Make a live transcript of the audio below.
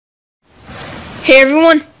Hey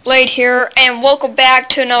everyone, Blade here, and welcome back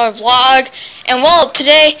to another vlog. And well,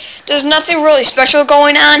 today there's nothing really special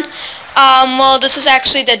going on. Well, this is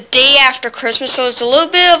actually the day after Christmas, so it's a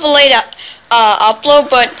little bit of a late upload.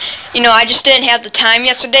 But I just didn't have the time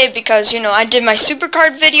yesterday because I did my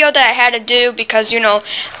supercard video that I had to do because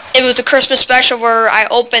it was a Christmas special where I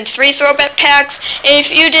opened 3 throwback packs. And if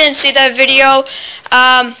you didn't see that video,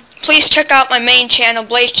 please check out my main channel,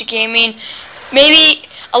 BladesHDVlogs. Maybe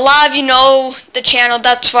a lot of you know the channel,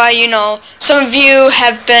 that's why, some of you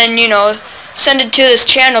have been, sent it to this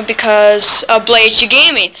channel because of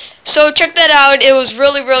BladesHDVlogs. So check that out, it was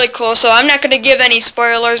really, really cool. So I'm not going to give any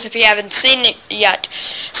spoilers if you haven't seen it yet.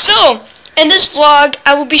 So, in this vlog,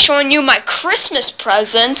 I will be showing you my Christmas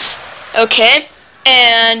presents, okay,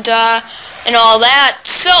 and all that.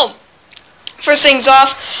 So, first things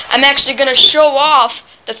off, I'm actually going to show off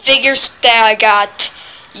the figures that I got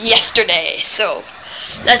yesterday. So,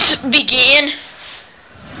 let's begin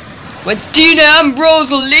with Dean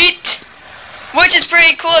Ambrose Elite, which is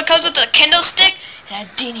pretty cool. It comes with a kendo stick and a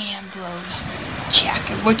Dean Ambrose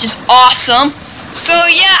jacket, which is awesome. So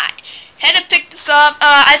yeah, had to pick this up.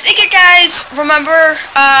 I think you guys remember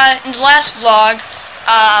in the last vlog,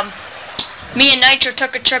 me and Nitro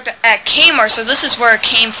took a trip at Kmart, so this is where it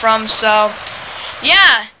came from. So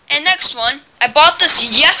yeah, and next one, I bought this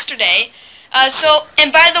yesterday.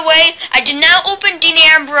 And by the way, I did not open Dean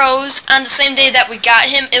Ambrose on the same day that we got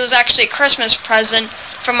him. It was actually a Christmas present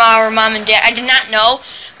from our mom and dad. I did not know,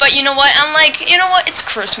 but you know what? I'm like, you know what? It's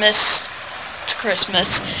Christmas. It's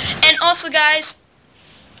Christmas. And also, guys,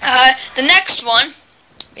 the next one,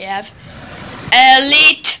 we have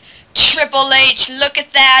Elite Triple H. Look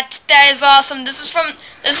at that. That is awesome. This is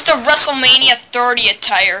the WrestleMania 30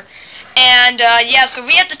 attire. And, yeah, so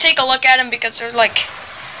we have to take a look at them because they're like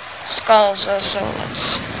skulls, so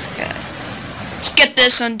let's get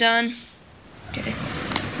this undone. Okay,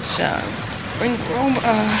 so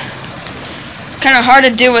it's kind of hard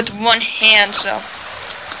to do with one hand, so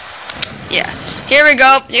yeah, here we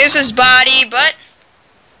go. Here's his body, but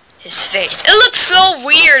his face, it looks so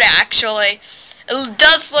weird. Actually, it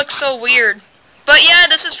does look so weird, but yeah,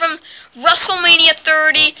 this is from WrestleMania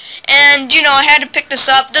 30, and I had to pick this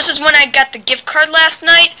up. This is when I got the gift card last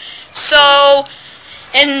night, so.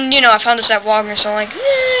 And, I found this at Walgreens, so I'm like,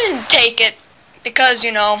 take it. Because,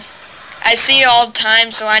 I see it all the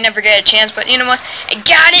time, so I never get a chance. But, you know what? I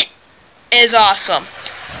got it. It is awesome.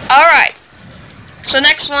 Alright. So,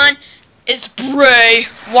 next one is Bray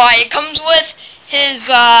Wyatt. It comes with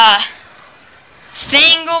his,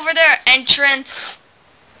 thing over there. Entrance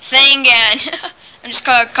thing. And I'm just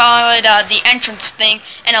going to call it, the entrance thing.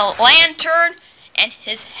 And a lantern. And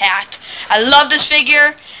his hat. I love this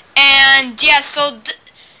figure. And, yeah, so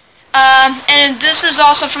and this is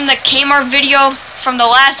also from the Kmart video from the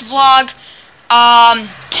last vlog,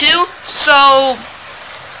 too. So,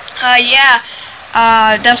 yeah,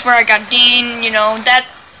 that's where I got Dean, that,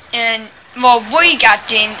 and, well, we got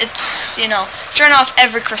Dean. It's, turn off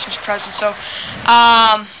every Christmas present. So,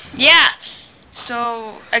 yeah.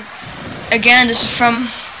 So, again, this is from,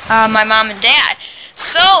 my mom and dad.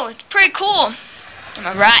 So, it's pretty cool. Am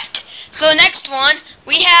I right? So, next one,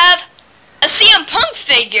 we have a CM Punk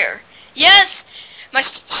figure. Yes, my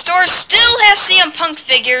store still has CM Punk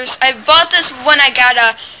figures. I bought this when I got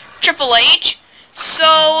a Triple H.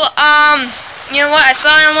 So, you know what? I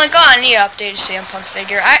saw it and I'm like, oh, I need an updated CM Punk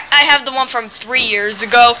figure. I have the one from 3 years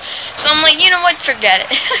ago. So I'm like, you know what? Forget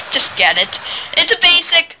it. Just get it. It's a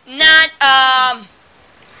basic, not a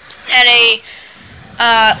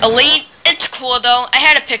Elite. It's cool though. I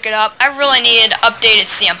had to pick it up. I really needed an updated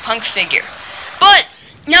CM Punk figure. But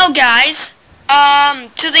now, guys,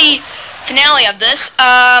 to the finale of this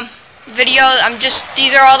video.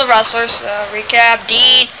 These are all the wrestlers. Recap: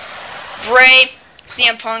 Dean, Bray,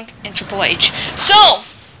 CM Punk, and Triple H. So,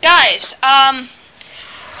 guys,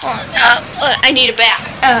 hold on, I need a bag.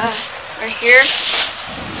 Right here.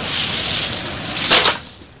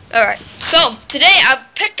 Alright, so today I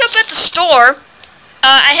picked up at the store.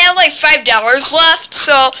 I had like $5 left,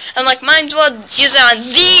 so I'm like, might as well use it on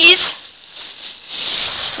these.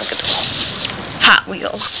 Look at this. Hot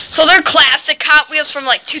Wheels. So they're classic Hot Wheels from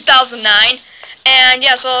like 2009. And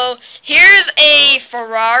yeah, so here's a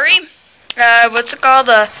Ferrari. What's it called?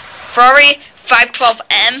 The Ferrari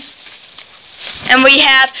 512M. And we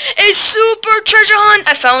have a super treasure hunt.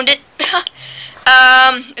 I found it.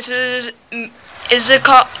 Is it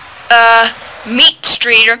called Meat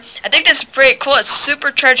Streeter? I think this is pretty cool. It's super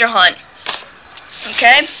treasure hunt.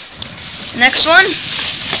 Okay. Next one.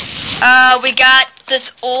 We got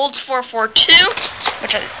this old 442,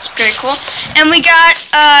 which is pretty cool. And we got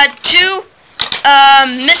 2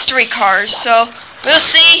 mystery cars. So we'll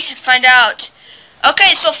see, find out.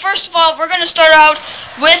 Okay, so first of all, we're gonna start out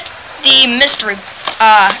with the mystery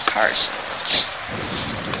cars.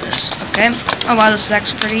 This, okay. Oh wow, this is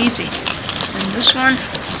actually pretty easy. And this one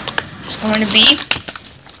is going to be.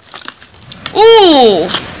 Ooh!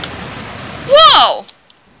 Whoa!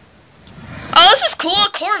 Oh, this is cool. A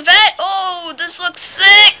Corvette. Oh, this looks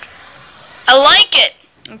sick. I like it.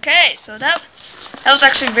 Okay, so that was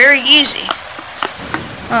actually very easy.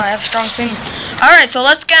 Oh, I have a strong finger. Alright, so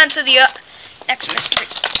let's get into the next mystery.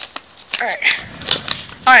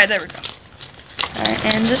 Alright, there we go. Alright,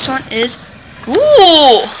 and this one is...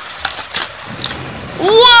 Ooh!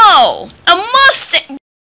 Whoa! A Mustang!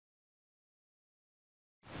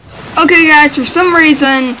 Okay, guys, for some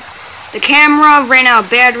reason, the camera ran out of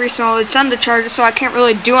battery, so it's on the charger, so I can't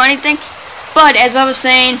really do anything. But, as I was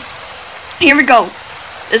saying, here we go.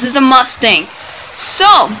 This is a Mustang.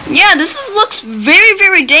 So, yeah, looks very,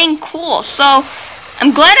 very dang cool. So,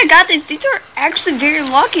 I'm glad I got these. These are actually very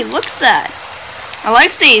lucky. Look at that. I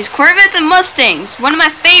like these. Corvettes and Mustangs. One of my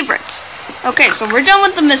favorites. Okay, so we're done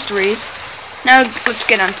with the mysteries. Now, let's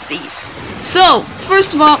get onto these. So,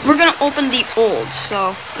 first of all, we're going to open the olds.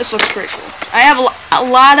 So, this looks pretty cool. I have a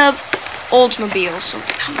lot of Oldsmobiles. So,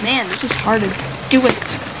 oh man, this is hard to do it.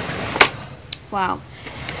 Wow.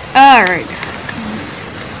 Alright.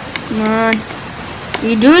 Come on.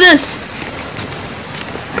 You do this.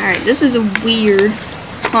 Alright, this is a weird.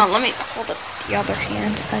 Hold on, let me hold up the other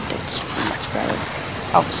hand. That did so much better.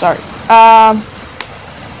 Oh, sorry.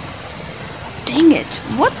 Dang it.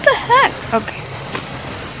 What the heck? Okay.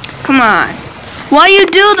 Come on. Why you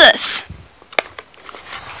do this?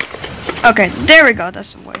 Okay, there we go.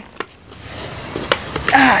 That's the way.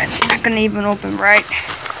 It's not gonna even open right.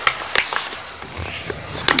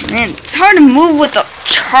 Man, it's hard to move with the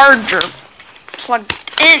charger plugged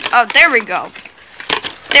in. Oh, there we go.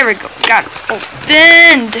 There we go. Got it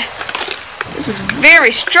opened. This is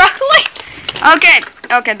very struggling. Okay,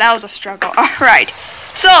 that was a struggle. Alright.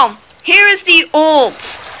 So, here is the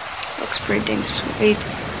olds. Looks pretty dang sweet.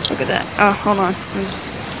 Look at that. Oh, hold on. Let's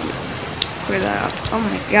clear that out. Oh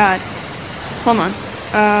my god. Hold on.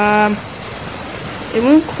 It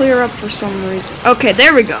won't clear up for some reason. Okay,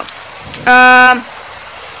 there we go.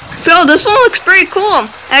 So this one looks pretty cool.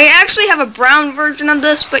 I actually have a brown version of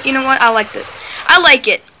this, but you know what? I like it. I like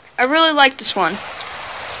it. I really like this one.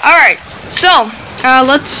 Alright, so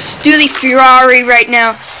let's do the Ferrari right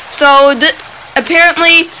now. So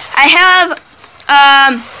apparently I have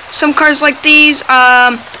some cars like these,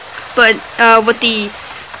 but with the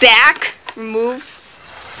back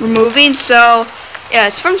removing. So yeah,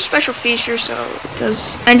 it's from Special Features, so it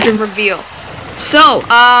does engine reveal. So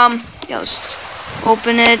yeah, let's just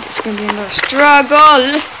open it. It's gonna be another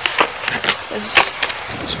struggle.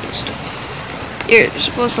 You're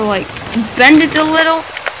supposed to like bend it a little.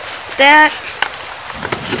 That.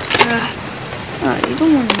 You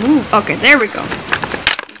don't want to move. Okay, there we go.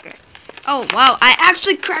 Okay. Oh wow, I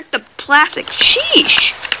actually cracked the plastic.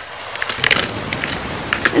 Sheesh.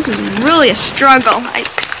 This is really a struggle.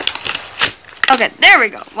 Okay, there we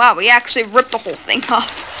go. Wow, we actually ripped the whole thing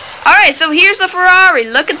off. Alright, so here's the Ferrari.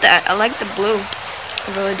 Look at that. I like the blue.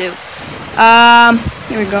 I really do.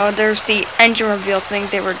 Here we go. There's the engine reveal thing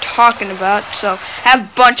they were talking about. So, I have a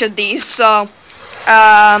bunch of these. So,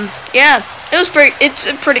 yeah. It's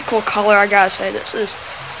a pretty cool color, I gotta say. This is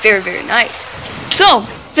very, very nice. So,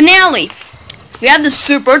 finale. We have the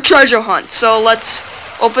Super Treasure Hunt. So, let's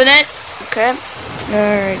open it. Okay.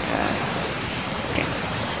 Alright, okay.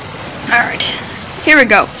 Alright. Here we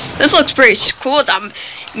go. This looks pretty cool. The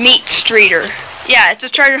Meat Streeter. Yeah, it's a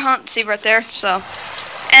treasure hunt. See right there. So,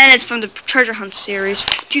 and it's from the Treasure Hunt series,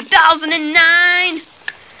 2009.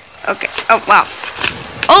 Okay. Oh wow.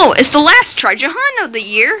 Oh, it's the last treasure hunt of the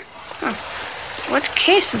year. Huh. What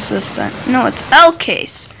case is this then? No, it's L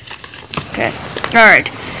case. Okay. All right.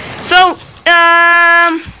 So,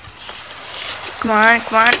 come on.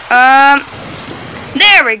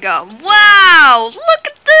 There we go. Wow. Look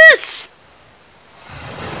at this.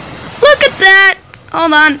 Look at that.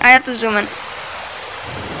 Hold on. I have to zoom in.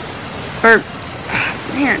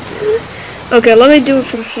 Man. Okay, let me do it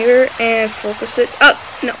from here and focus it. Oh,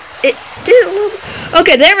 no. It did a little bit.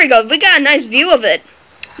 Okay, there we go. We got a nice view of it.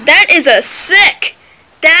 That is a sick.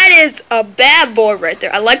 That is a bad boy right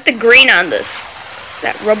there. I like the green on this.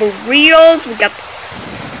 That rubber wheels. We got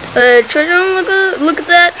the treasure. Look at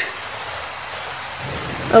that.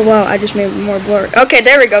 Oh wow, I just made it more blurry. Okay,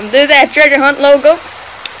 there we go. There's that treasure hunt logo.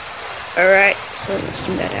 Alright, so let's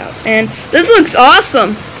zoom that out. And this looks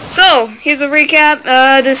awesome. So, here's a recap.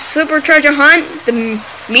 The Super Treasure Hunt, the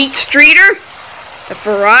Meat Streeter, the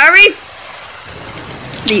Ferrari,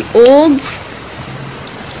 the Olds,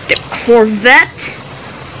 the Corvette,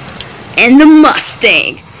 and the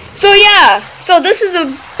Mustang. So yeah, so this is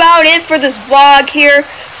about it for this vlog here.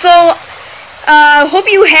 So hope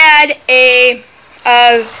you had a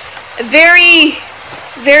very,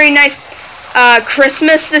 very nice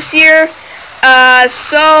Christmas this year.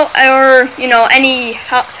 Or you know,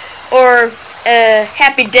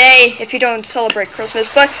 happy day if you don't celebrate Christmas.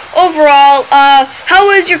 But overall, how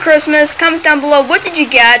was your Christmas? Comment down below. What did you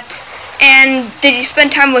get? And did you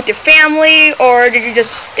spend time with your family, or did you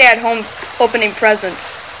just stay at home opening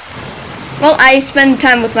presents? Well, I spend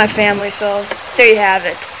time with my family, so there you have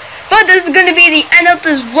it. But this is going to be the end of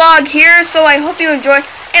this vlog here, so I hope you enjoy.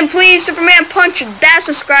 And please, Superman, punch that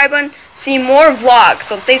subscribe button. See more vlogs.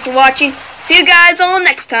 So thanks for watching. See you guys all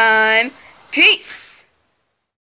next time. Peace.